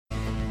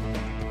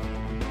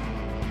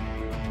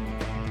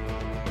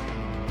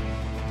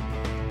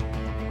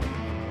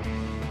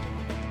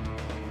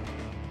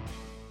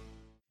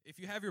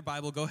have your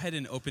Bible, go ahead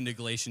and open to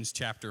Galatians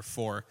chapter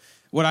 4.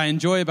 What I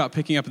enjoy about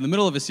picking up in the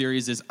middle of a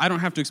series is I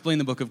don't have to explain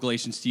the book of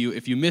Galatians to you.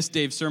 If you missed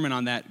Dave's sermon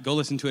on that, go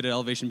listen to it at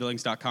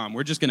elevationbillings.com.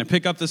 We're just going to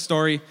pick up the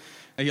story.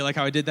 You like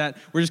how I did that?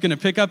 We're just going to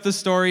pick up the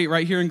story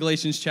right here in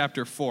Galatians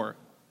chapter 4.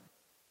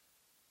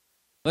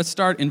 Let's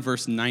start in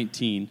verse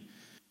 19.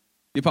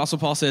 The Apostle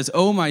Paul says,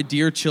 "Oh, my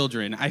dear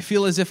children, I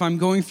feel as if I'm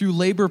going through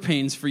labor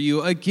pains for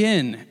you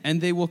again, and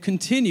they will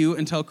continue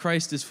until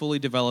Christ is fully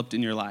developed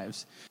in your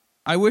lives.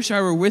 I wish I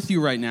were with you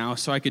right now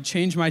so I could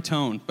change my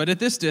tone, but at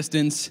this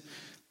distance,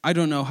 I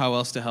don't know how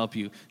else to help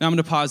you." Now, I'm going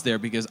to pause there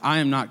because I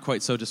am not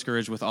quite so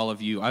discouraged with all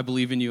of you. I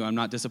believe in you. I'm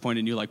not disappointed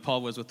in you like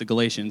Paul was with the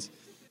Galatians.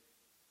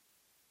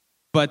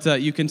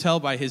 But you can tell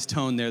by his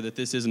tone there that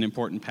this is an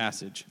important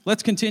passage.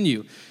 Let's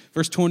continue.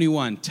 Verse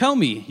 21, "Tell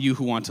me, you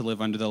who want to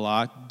live under the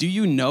law, do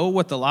you know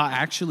what the law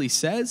actually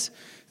says?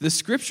 The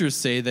scriptures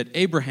say that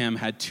Abraham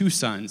had two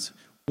sons,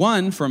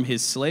 one from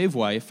his slave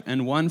wife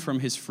and one from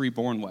his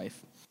freeborn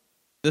wife.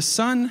 The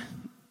son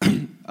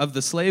of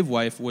the slave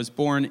wife was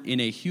born in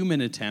a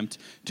human attempt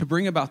to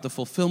bring about the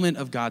fulfillment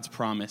of God's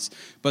promise,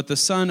 but the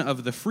son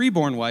of the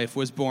freeborn wife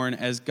was born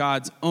as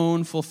God's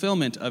own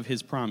fulfillment of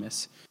his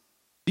promise.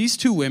 These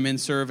two women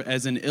serve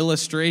as an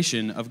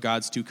illustration of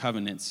God's two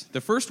covenants.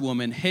 The first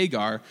woman,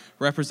 Hagar,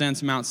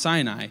 represents Mount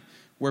Sinai,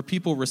 where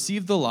people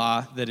received the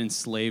law that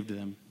enslaved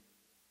them.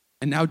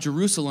 And now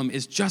Jerusalem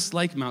is just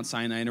like Mount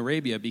Sinai in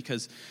Arabia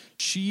because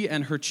she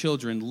and her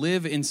children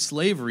live in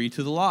slavery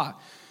to the law.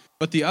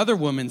 But the other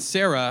woman,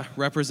 Sarah,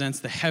 represents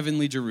the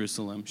heavenly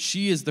Jerusalem.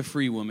 She is the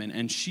free woman,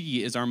 and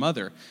she is our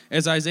mother.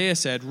 As Isaiah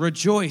said,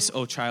 'Rejoice,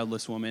 O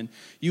childless woman,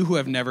 you who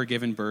have never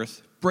given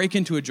birth. Break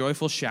into a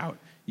joyful shout,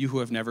 you who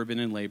have never been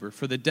in labor.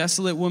 For the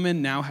desolate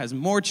woman now has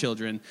more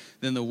children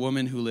than the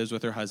woman who lives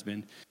with her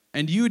husband.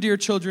 And you, dear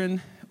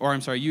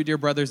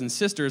brothers and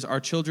sisters, are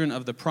children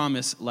of the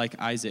promise like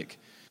Isaac.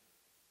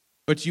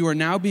 But you are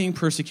now being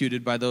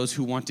persecuted by those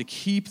who want to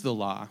keep the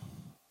law.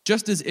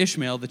 Just as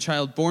Ishmael, the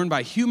child born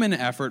by human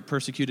effort,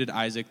 persecuted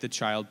Isaac, the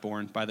child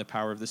born by the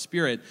power of the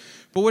Spirit.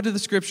 But what do the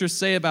scriptures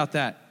say about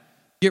that?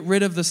 Get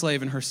rid of the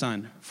slave and her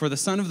son, for the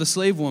son of the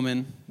slave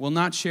woman will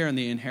not share in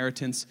the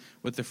inheritance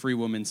with the free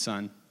woman's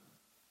son.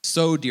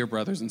 So, dear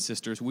brothers and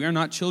sisters, we are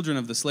not children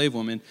of the slave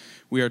woman,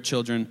 we are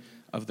children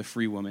of the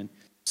free woman."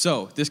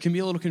 So, this can be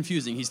a little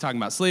confusing. He's talking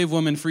about slave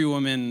woman, free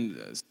woman,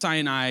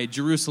 Sinai,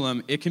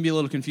 Jerusalem. It can be a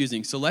little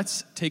confusing. So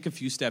let's take a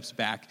few steps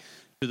back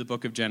to the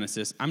book of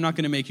Genesis. I'm not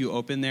going to make you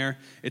open there.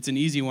 It's an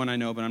easy one, I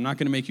know, but I'm not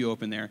going to make you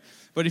open there.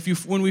 But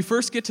when we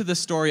first get to the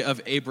story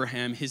of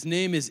Abraham, his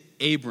name is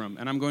Abram,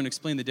 and I'm going to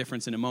explain the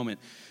difference in a moment.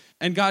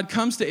 And God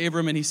comes to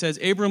Abram and he says,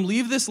 "Abram,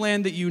 leave this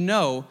land that you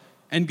know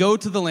and go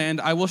to the land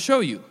I will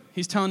show you."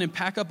 He's telling him,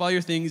 pack up all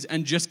your things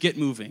and just get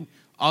moving.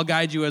 I'll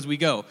guide you as we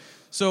go.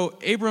 So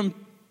Abram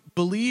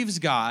believes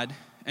God,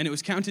 and it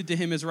was counted to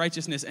him as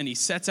righteousness, and he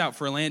sets out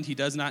for a land he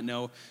does not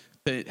know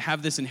to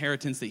have this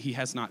inheritance that he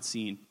has not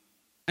seen.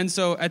 And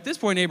so at this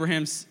point,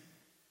 Abraham's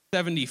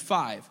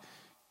 75.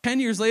 10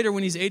 years later,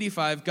 when he's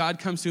 85, God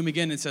comes to him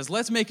again and says,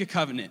 let's make a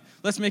covenant.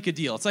 Let's make a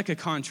deal. It's like a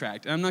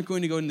contract. And I'm not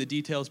going to go into the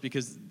details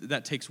because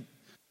that takes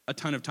a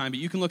ton of time, but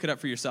you can look it up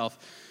for yourself.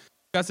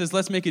 God says,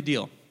 let's make a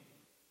deal.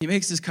 He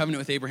makes this covenant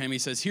with Abraham. He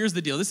says, here's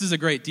the deal. This is a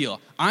great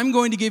deal. I'm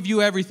going to give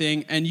you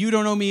everything, and you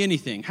don't owe me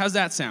anything. How's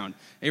that sound?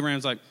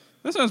 Abraham's like,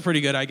 that sounds pretty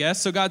good, I guess.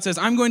 So God says,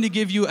 I'm going to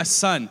give you a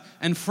son,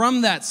 and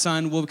from that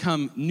son will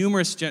come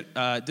numerous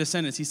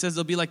descendants. He says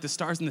they'll be like the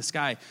stars in the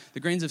sky, the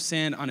grains of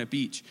sand on a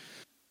beach.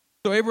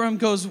 So Abraham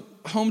goes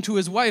home to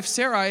his wife,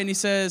 Sarai, and he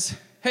says,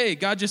 hey,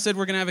 God just said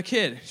we're going to have a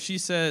kid. She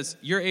says,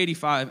 you're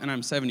 85, and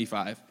I'm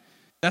 75.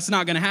 That's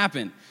not going to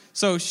happen.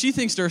 So she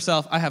thinks to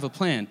herself, I have a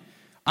plan.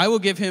 I will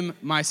give him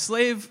my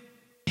slave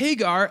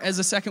Hagar as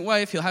a second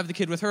wife. He'll have the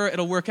kid with her.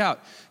 It'll work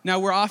out. Now,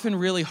 we're often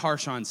really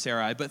harsh on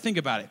Sarai, but think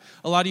about it.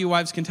 A lot of you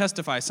wives can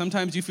testify.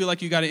 Sometimes you feel like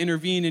you got to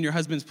intervene in your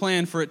husband's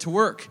plan for it to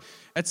work.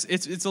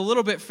 It's a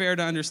little bit fair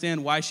to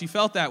understand why she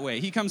felt that way.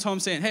 He comes home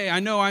saying, hey,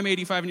 I know I'm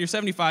 85 and you're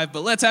 75,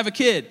 but let's have a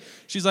kid.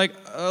 She's like,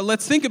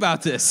 let's think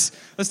about this.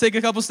 Let's take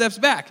a couple steps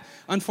back.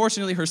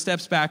 Unfortunately, her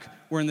steps back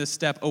were in this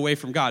step away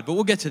from God, but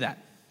we'll get to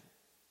that.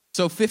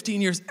 So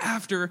 15 years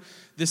after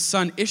this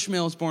son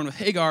Ishmael is born with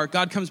Hagar,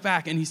 God comes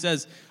back and he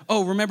says,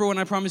 oh, remember when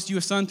I promised you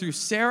a son through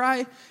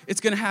Sarai?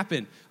 It's going to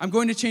happen. I'm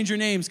going to change your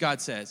names,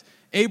 God says.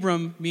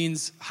 Abram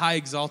means high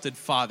exalted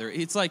father.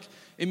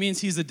 It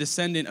means he's a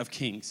descendant of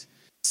kings.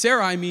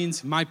 Sarai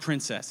means my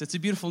princess. It's a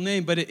beautiful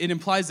name, but it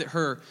implies that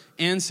her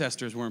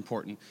ancestors were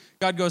important.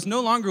 God goes,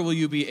 no longer will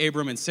you be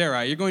Abram and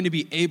Sarai. You're going to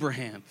be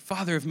Abraham,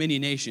 father of many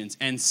nations,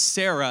 and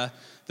Sarah,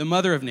 the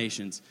mother of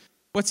nations.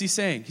 What's he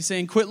saying? He's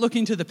saying, quit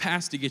looking to the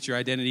past to get your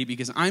identity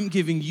because I'm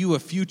giving you a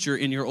future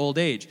in your old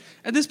age.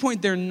 At this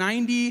point, they're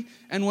 90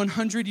 and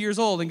 100 years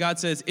old, and God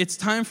says, it's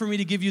time for me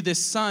to give you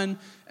this son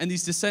and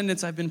these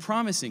descendants I've been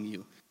promising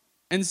you.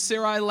 And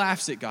Sarai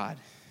laughs at God.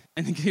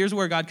 And here's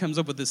where God comes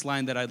up with this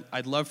line that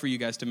I'd love for you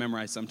guys to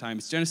memorize sometime.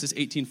 It's Genesis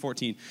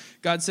 18:14.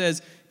 God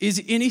says,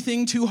 is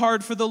anything too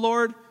hard for the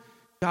Lord?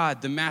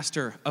 God, the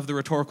master of the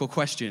rhetorical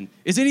question.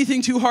 Is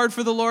anything too hard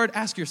for the Lord?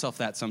 Ask yourself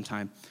that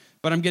sometime.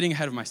 But I'm getting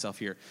ahead of myself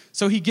here.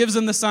 So he gives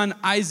them the son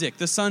Isaac,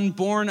 the son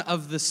born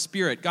of the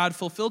Spirit. God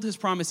fulfilled his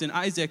promise in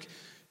Isaac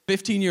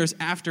 15 years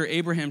after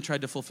Abraham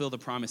tried to fulfill the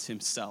promise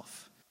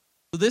himself.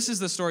 So this is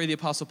the story the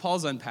Apostle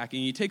Paul's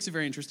unpacking. He takes a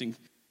very interesting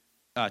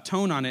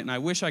tone on it, and I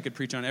wish I could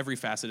preach on every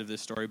facet of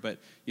this story, but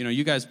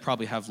you guys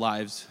probably have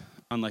lives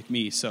unlike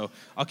me, so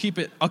I'll keep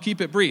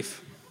it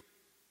brief.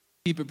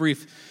 Keep it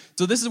brief.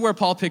 So this is where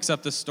Paul picks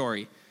up the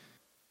story.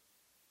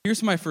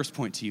 Here's my first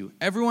point to you.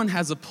 Everyone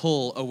has a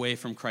pull away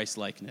from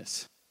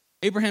Christ-likeness.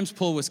 Abraham's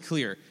pull was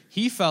clear.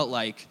 He felt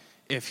like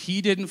if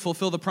he didn't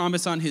fulfill the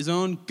promise on his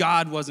own,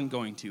 God wasn't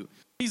going to.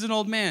 He's an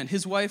old man.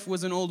 His wife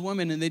was an old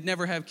woman, and they'd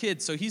never have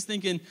kids. So he's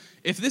thinking,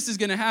 if this is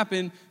going to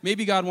happen,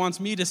 maybe God wants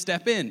me to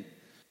step in.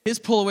 His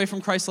pull away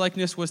from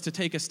Christ-likeness was to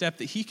take a step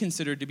that he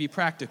considered to be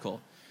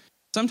practical.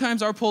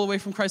 Sometimes our pull away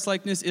from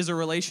Christ-likeness is a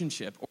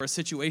relationship or a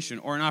situation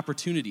or an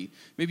opportunity.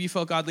 Maybe you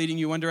felt God leading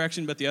you one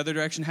direction, but the other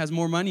direction has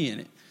more money in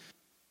it.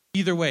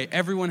 Either way,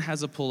 everyone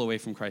has a pull away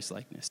from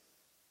Christ-likeness.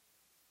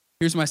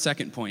 Here's my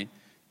second point.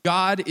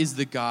 God is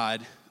the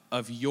God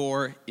of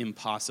your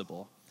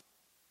impossible.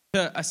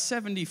 To a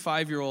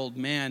 75-year-old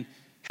man,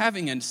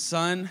 having a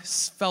son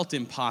felt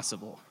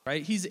impossible,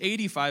 right? He's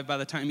 85 by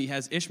the time he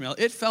has Ishmael.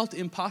 It felt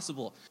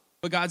impossible.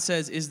 But God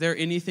says, is there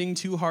anything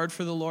too hard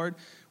for the Lord?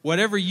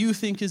 Whatever you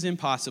think is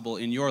impossible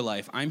in your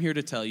life, I'm here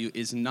to tell you,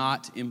 is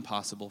not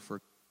impossible for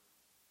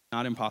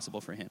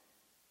him.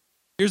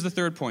 Here's the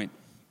third point.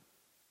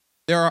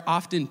 There are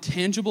often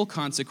tangible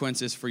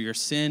consequences for your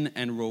sin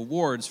and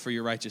rewards for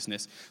your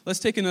righteousness. Let's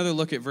take another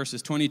look at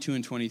verses 22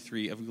 and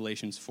 23 of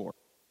Galatians 4.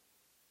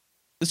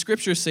 The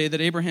scriptures say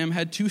that Abraham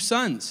had two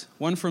sons,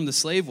 one from the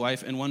slave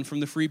wife and one from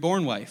the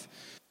freeborn wife.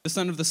 The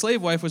son of the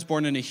slave wife was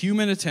born in a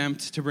human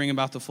attempt to bring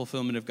about the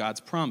fulfillment of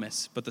God's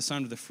promise, but the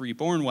son of the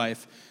freeborn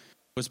wife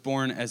was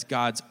born as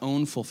God's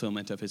own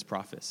fulfillment of his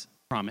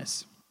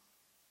promise.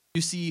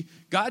 You see,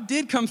 God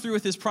did come through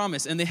with his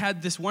promise, and they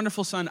had this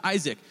wonderful son,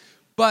 Isaac,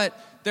 but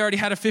they already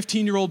had a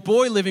 15-year-old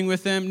boy living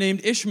with them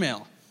named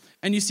Ishmael.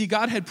 And you see,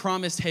 God had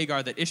promised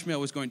Hagar that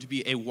Ishmael was going to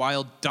be a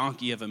wild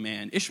donkey of a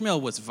man. Ishmael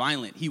was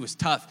violent. He was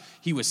tough.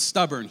 He was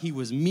stubborn. He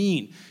was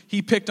mean.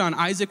 He picked on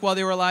Isaac while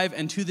they were alive,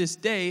 and to this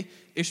day,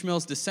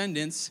 Ishmael's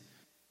descendants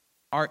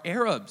are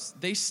Arabs.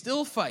 They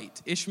still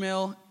fight,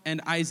 Ishmael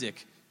and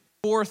Isaac.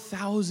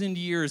 4,000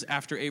 years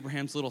after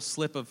Abraham's little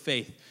slip of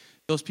faith,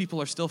 those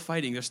people are still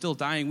fighting. They're still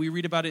dying. We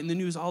read about it in the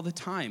news all the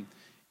time.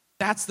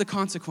 That's the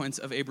consequence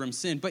of Abram's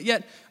sin. But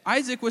yet,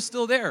 Isaac was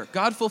still there.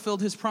 God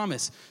fulfilled his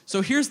promise.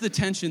 So here's the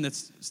tension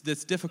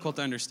that's difficult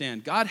to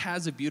understand. God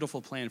has a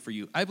beautiful plan for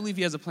you. I believe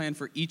he has a plan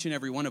for each and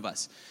every one of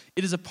us.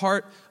 It is a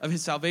part of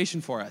his salvation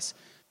for us.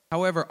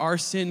 However, our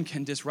sin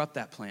can disrupt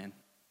that plan.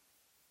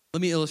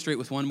 Let me illustrate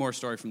with one more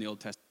story from the Old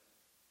Testament.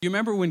 You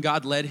remember when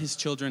God led his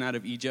children out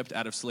of Egypt,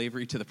 out of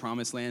slavery to the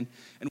promised land?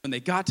 And when they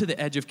got to the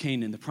edge of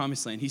Canaan, the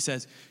promised land, he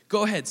says,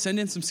 go ahead, send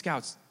in some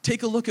scouts.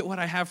 Take a look at what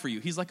I have for you.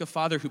 He's like a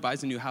father who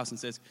buys a new house and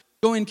says,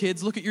 go in,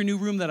 kids, look at your new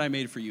room that I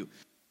made for you.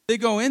 They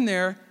go in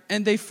there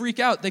and they freak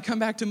out. They come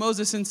back to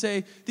Moses and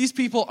say, these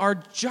people are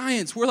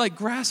giants. We're like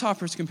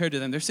grasshoppers compared to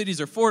them. Their cities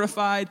are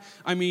fortified.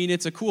 I mean,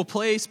 it's a cool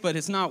place, but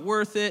it's not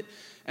worth it.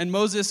 And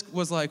Moses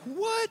was like,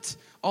 what?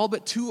 All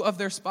but 2 of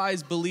their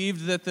spies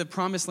believed that the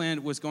promised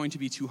land was going to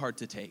be too hard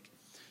to take.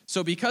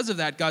 So because of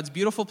that, God's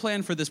beautiful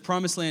plan for this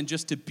promised land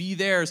just to be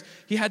theirs,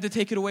 he had to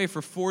take it away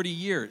for 40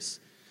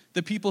 years.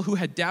 The people who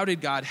had doubted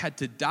God had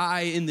to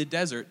die in the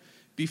desert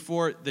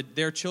before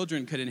their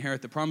children could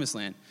inherit the promised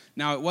land.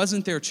 Now, it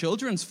wasn't their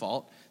children's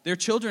fault. Their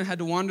children had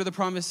to wander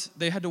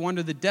they had to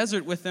wander the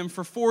desert with them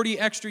for 40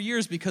 extra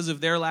years because of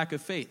their lack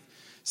of faith.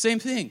 Same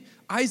thing.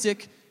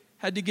 Isaac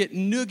had to get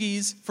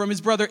noogies from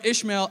his brother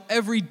Ishmael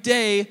every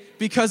day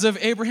because of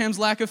Abraham's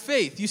lack of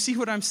faith. You see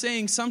what I'm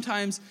saying?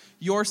 Sometimes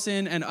your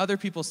sin and other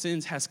people's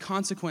sins has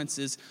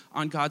consequences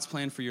on God's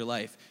plan for your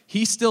life.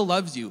 He still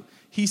loves you.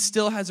 He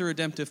still has a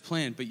redemptive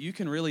plan, but you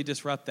can really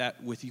disrupt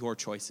that with your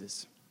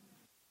choices.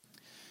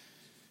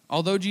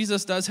 Although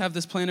Jesus does have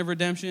this plan of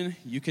redemption,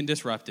 you can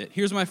disrupt it.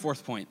 Here's my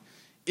fourth point.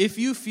 If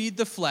you feed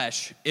the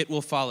flesh, it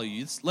will follow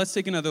you. Let's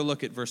take another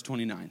look at verse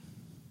 29.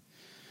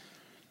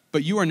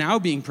 But you are now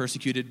being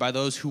persecuted by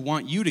those who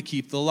want you to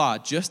keep the law,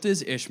 just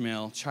as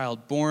Ishmael,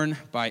 child born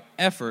by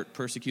effort,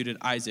 persecuted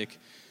Isaac,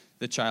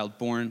 the child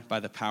born by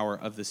the power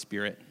of the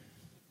Spirit.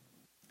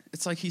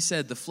 It's like he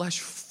said, the flesh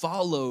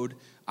followed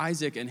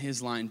Isaac and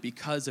his line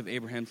because of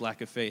Abraham's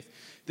lack of faith.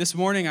 This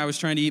morning, I was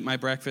trying to eat my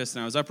breakfast,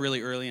 and I was up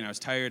really early, and I was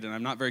tired, and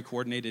I'm not very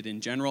coordinated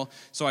in general,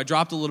 so I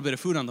dropped a little bit of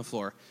food on the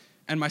floor.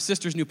 And my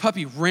sister's new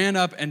puppy ran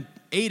up and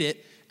ate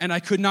it, and I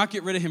could not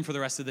get rid of him for the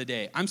rest of the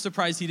day. I'm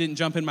surprised he didn't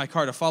jump in my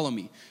car to follow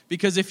me.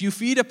 Because if you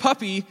feed a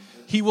puppy,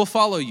 he will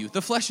follow you.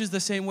 The flesh is the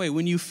same way.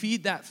 When you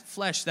feed that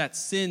flesh, that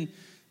sin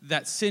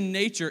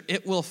nature,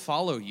 it will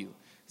follow you.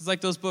 It's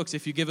like those books.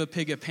 If you give a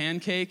pig a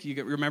pancake,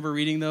 you remember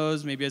reading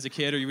those maybe as a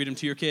kid, or you read them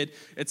to your kid.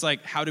 It's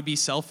like How to Be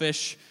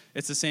Selfish.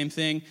 It's the same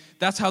thing.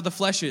 That's how the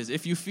flesh is.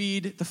 If you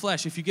feed the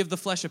flesh, if you give the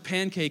flesh a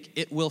pancake,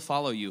 it will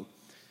follow you.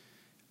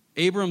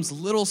 Abram's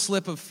little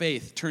slip of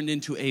faith turned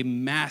into a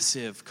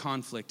massive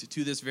conflict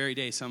to this very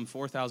day, some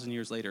 4,000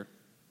 years later.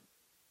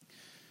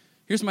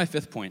 Here's my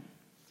fifth point.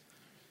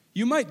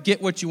 You might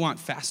get what you want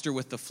faster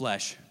with the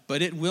flesh,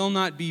 but it will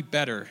not be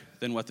better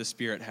than what the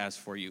Spirit has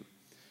for you.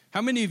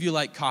 How many of you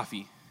like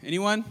coffee?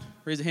 Anyone?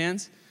 Raise your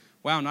hands.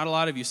 Wow, not a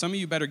lot of you. Some of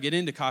you better get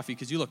into coffee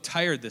because you look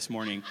tired this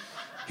morning.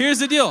 Here's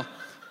the deal.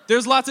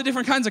 There's lots of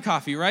different kinds of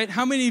coffee, right?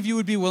 How many of you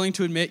would be willing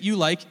to admit you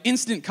like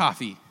instant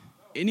coffee?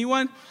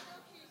 Anyone?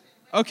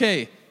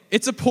 Okay,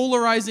 it's a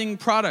polarizing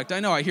product. I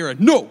know, I hear a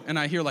no, and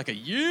I hear like a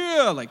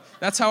yeah, like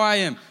that's how I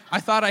am.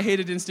 I thought I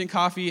hated instant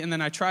coffee, and then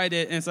I tried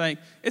it, and it's like,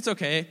 it's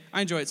okay.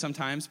 I enjoy it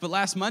sometimes. But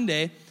last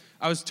Monday,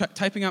 I was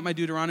typing out my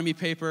Deuteronomy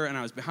paper, and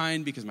I was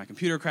behind because my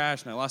computer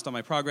crashed, and I lost all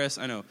my progress.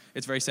 I know,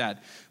 it's very sad.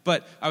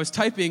 But I was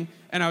typing,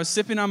 and I was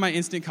sipping on my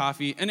instant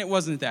coffee, and it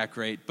wasn't that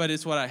great, but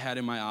it's what I had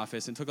in my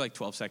office. It took like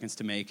 12 seconds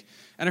to make.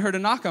 And I heard a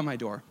knock on my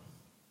door.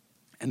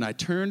 And I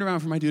turned around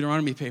for my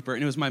Deuteronomy paper,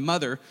 and it was my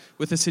mother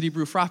with a City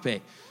Brew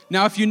Frappe.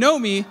 Now, if you know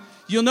me,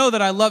 you'll know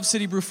that I love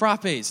City Brew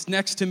Frappes,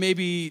 next to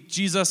maybe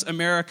Jesus,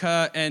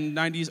 America, and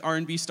 90s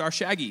R&B star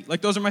Shaggy. Like,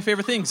 those are my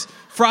favorite things,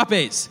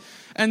 frappes.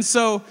 And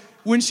so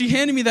when she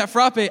handed me that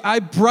frappe, I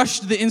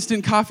brushed the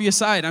instant coffee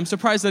aside. I'm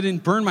surprised I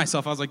didn't burn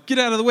myself. I was like, get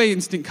out of the way,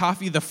 instant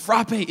coffee. The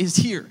frappe is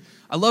here.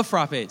 I love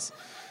frappes.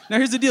 Now,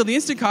 here's the deal. The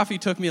instant coffee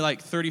took me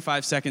like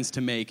 35 seconds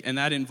to make, and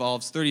that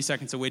involves 30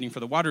 seconds of waiting for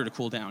the water to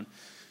cool down.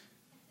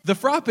 The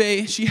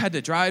frappe, she had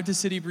to drive to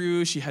City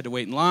Brew, she had to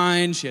wait in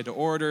line, she had to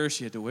order,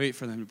 she had to wait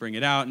for them to bring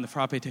it out, and the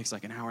frappe takes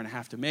like an hour and a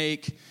half to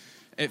make.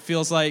 It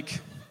feels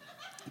like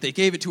they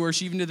gave it to her.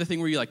 She even did the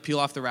thing where you like peel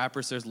off the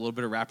wrapper, so there's a little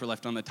bit of wrapper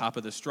left on the top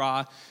of the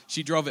straw.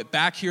 She drove it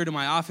back here to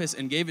my office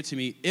and gave it to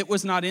me. It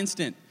was not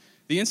instant.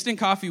 The instant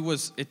coffee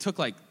it took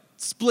like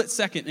split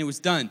second and it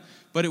was done,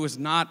 but it was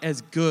not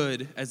as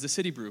good as the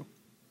City Brew.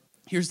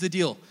 Here's the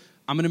deal.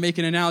 I'm going to make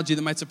an analogy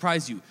that might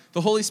surprise you.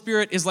 The Holy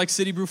Spirit is like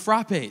City Brew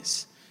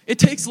frappes. It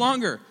takes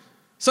longer.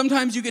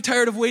 Sometimes you get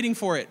tired of waiting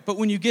for it, but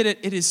when you get it,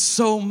 it is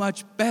so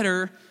much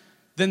better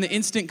than the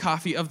instant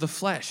coffee of the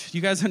flesh. You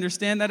guys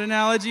understand that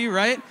analogy,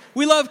 right?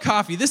 We love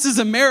coffee. This is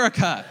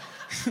America.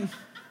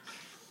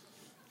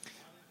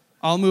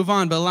 I'll move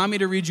on, but allow me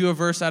to read you a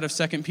verse out of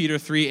 2 Peter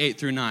 3, 8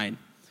 through 9.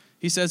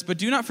 He says, "But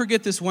do not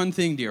forget this one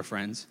thing, dear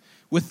friends.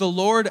 With the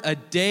Lord, a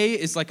day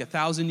is like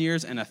 1,000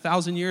 years, and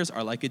 1,000 years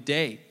are like a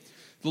day.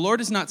 The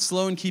Lord is not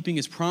slow in keeping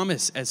his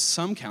promise, as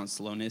some count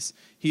slowness.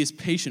 He is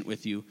patient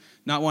with you,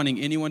 not wanting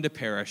anyone to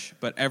perish,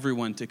 but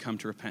everyone to come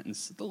to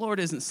repentance." The Lord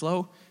isn't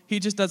slow. He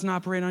just doesn't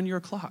operate on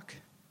your clock.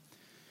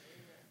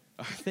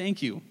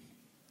 Thank you.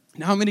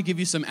 Now I'm going to give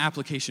you some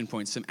application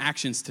points, some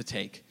actions to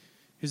take.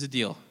 Here's the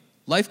deal.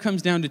 Life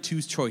comes down to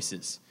two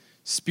choices,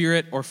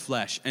 spirit or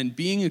flesh. And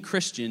being a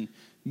Christian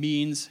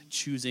means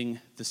choosing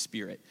the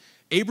spirit.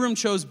 Abram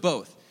chose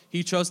both.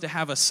 He chose to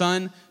have a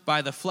son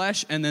by the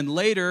flesh, and then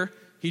later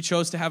he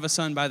chose to have a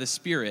son by the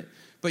Spirit.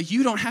 But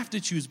you don't have to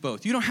choose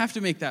both. You don't have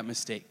to make that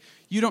mistake.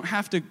 You don't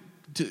have to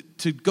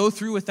go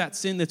through with that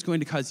sin that's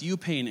going to cause you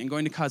pain and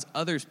going to cause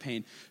others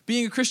pain.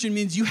 Being a Christian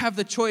means you have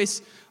the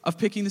choice of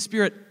picking the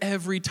Spirit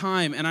every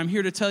time. And I'm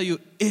here to tell you,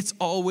 it's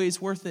always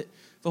worth it.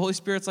 The Holy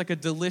Spirit's like a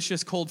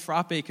delicious cold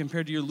frappe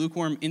compared to your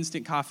lukewarm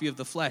instant coffee of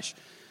the flesh.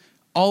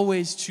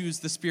 Always choose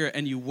the Spirit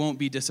and you won't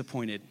be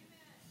disappointed.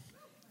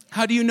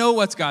 How do you know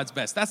what's God's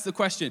best? That's the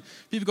question.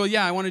 People go,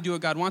 yeah, I want to do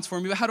what God wants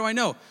for me, but how do I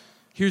know?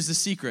 Here's the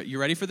secret. You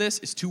ready for this?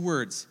 It's 2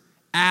 words.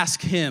 Ask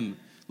him.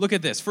 Look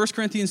at this. 1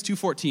 Corinthians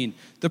 2:14.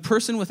 The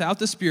person without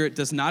the Spirit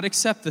does not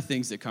accept the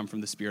things that come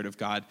from the Spirit of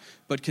God,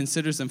 but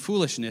considers them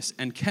foolishness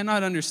and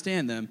cannot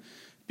understand them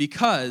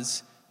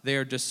because they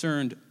are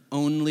discerned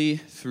only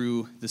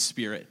through the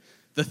Spirit.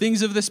 The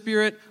things of the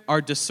Spirit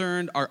are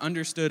discerned, are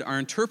understood, are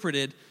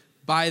interpreted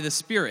by the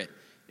Spirit.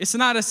 It's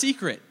not a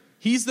secret.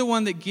 He's the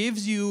one that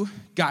gives you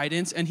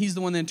guidance, and he's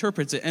the one that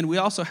interprets it. And we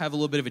also have a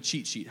little bit of a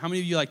cheat sheet. How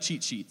many of you like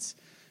cheat sheets?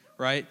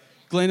 Right?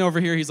 Glenn over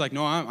here, he's like,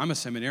 no, I'm a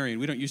seminarian.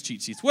 We don't use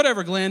cheat sheets.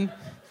 Whatever, Glenn.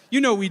 You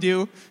know we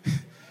do.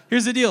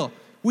 Here's the deal.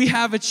 We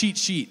have a cheat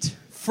sheet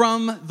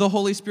from the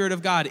Holy Spirit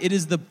of God. It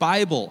is the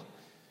Bible.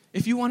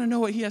 If you want to know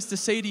what he has to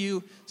say to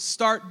you,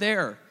 start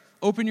there.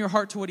 Open your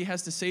heart to what he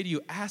has to say to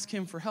you. Ask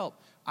him for help.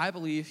 I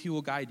believe he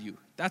will guide you.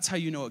 That's how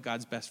you know what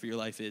God's best for your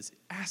life is.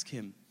 Ask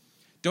him.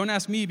 Don't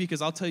ask me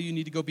because I'll tell you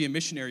need to go be a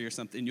missionary or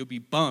something. You'll be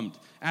bummed.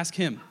 Ask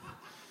him.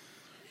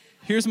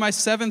 Here's my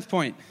 7th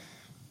point.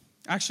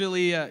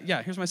 Actually,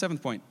 here's my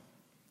 7th point.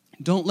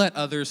 Don't let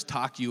others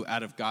talk you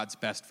out of God's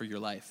best for your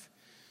life.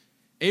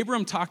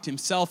 Abram talked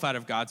himself out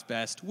of God's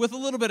best with a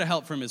little bit of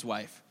help from his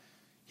wife.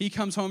 He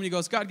comes home and he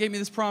goes, God gave me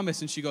this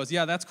promise. And she goes,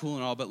 yeah, that's cool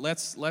and all, but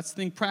let's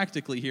think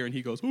practically here. And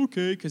he goes,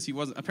 okay, because he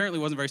apparently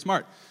wasn't very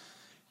smart.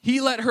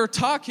 He let her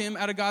talk him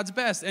out of God's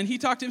best, and he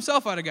talked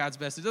himself out of God's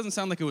best. It doesn't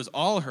sound like it was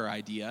all her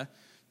idea.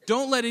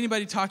 Don't let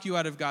anybody talk you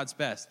out of God's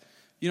best.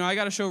 You know, I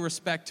got to show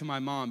respect to my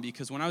mom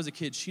because when I was a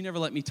kid, she never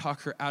let me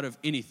talk her out of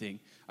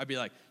anything. I'd be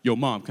like, yo,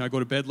 Mom, can I go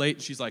to bed late?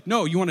 And she's like,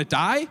 no, you want to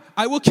die?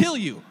 I will kill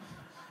you.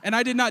 And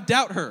I did not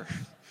doubt her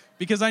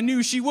because I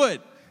knew she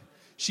would.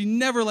 She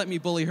never let me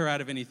bully her out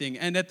of anything.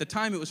 And at the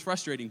time, it was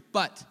frustrating,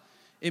 but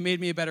it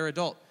made me a better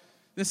adult.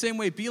 In the same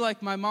way, be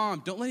like my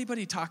mom. Don't let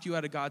anybody talk you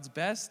out of God's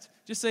best.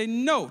 Just say,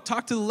 no,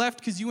 talk to the left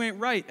because you ain't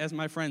right, as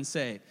my friends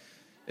say.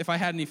 If I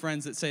had any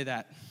friends that say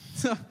that.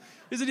 So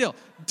here's the deal.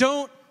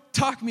 Don't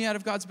talk me out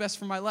of God's best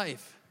for my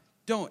life.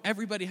 Don't.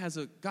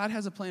 God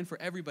has a plan for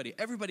everybody.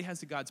 Everybody has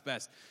the God's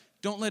best.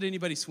 Don't let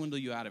anybody swindle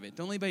you out of it.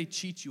 Don't let anybody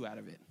cheat you out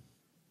of it.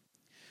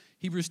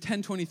 Hebrews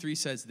 10:23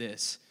 says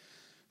this,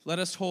 let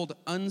us hold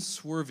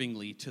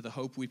unswervingly to the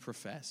hope we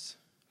profess,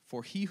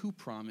 for he who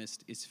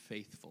promised is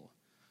faithful.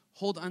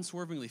 Hold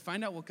unswervingly.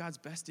 Find out what God's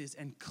best is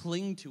and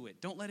cling to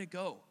it. Don't let it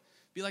go.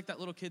 Be like that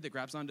little kid that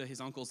grabs onto his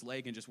uncle's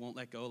leg and just won't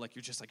let go, like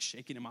you're just like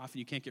shaking him off and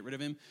you can't get rid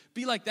of him.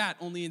 Be like that,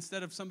 only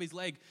instead of somebody's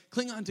leg,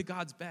 cling on to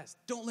God's best.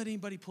 Don't let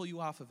anybody pull you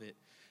off of it.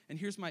 And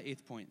here's my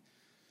 8th point.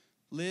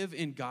 Live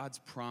in God's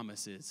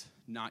promises,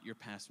 not your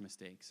past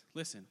mistakes.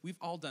 Listen, we've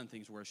all done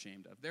things we're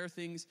ashamed of. There are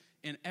things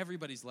in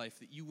everybody's life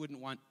that you wouldn't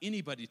want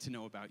anybody to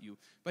know about you.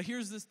 But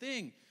here's this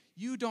thing.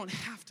 You don't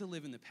have to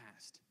live in the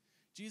past.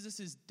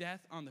 Jesus'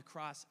 death on the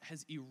cross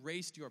has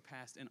erased your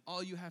past, and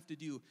all you have to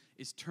do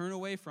is turn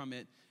away from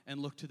it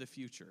and look to the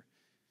future.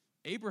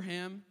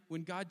 Abraham,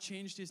 when God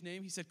changed his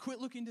name, he said,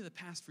 quit looking to the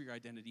past for your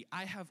identity.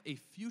 I have a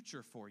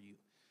future for you.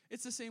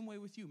 It's the same way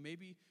with you.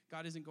 Maybe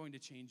God isn't going to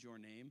change your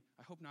name.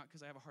 I hope not,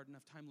 because I have a hard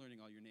enough time learning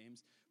all your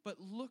names. But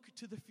look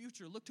to the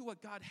future. Look to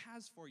what God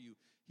has for you.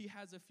 He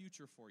has a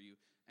future for you,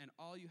 and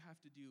all you have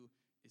to do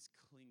is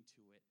cling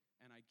to it.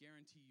 And I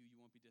guarantee you, you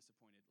won't be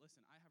disappointed.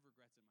 Listen, I have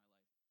regrets in my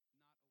life.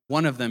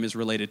 One of them is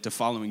related to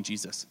following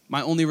Jesus.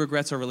 My only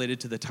regrets are related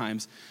to the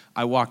times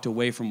I walked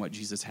away from what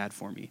Jesus had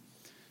for me.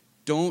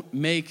 Don't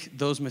make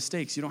those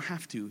mistakes. You don't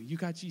have to. You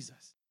got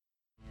Jesus.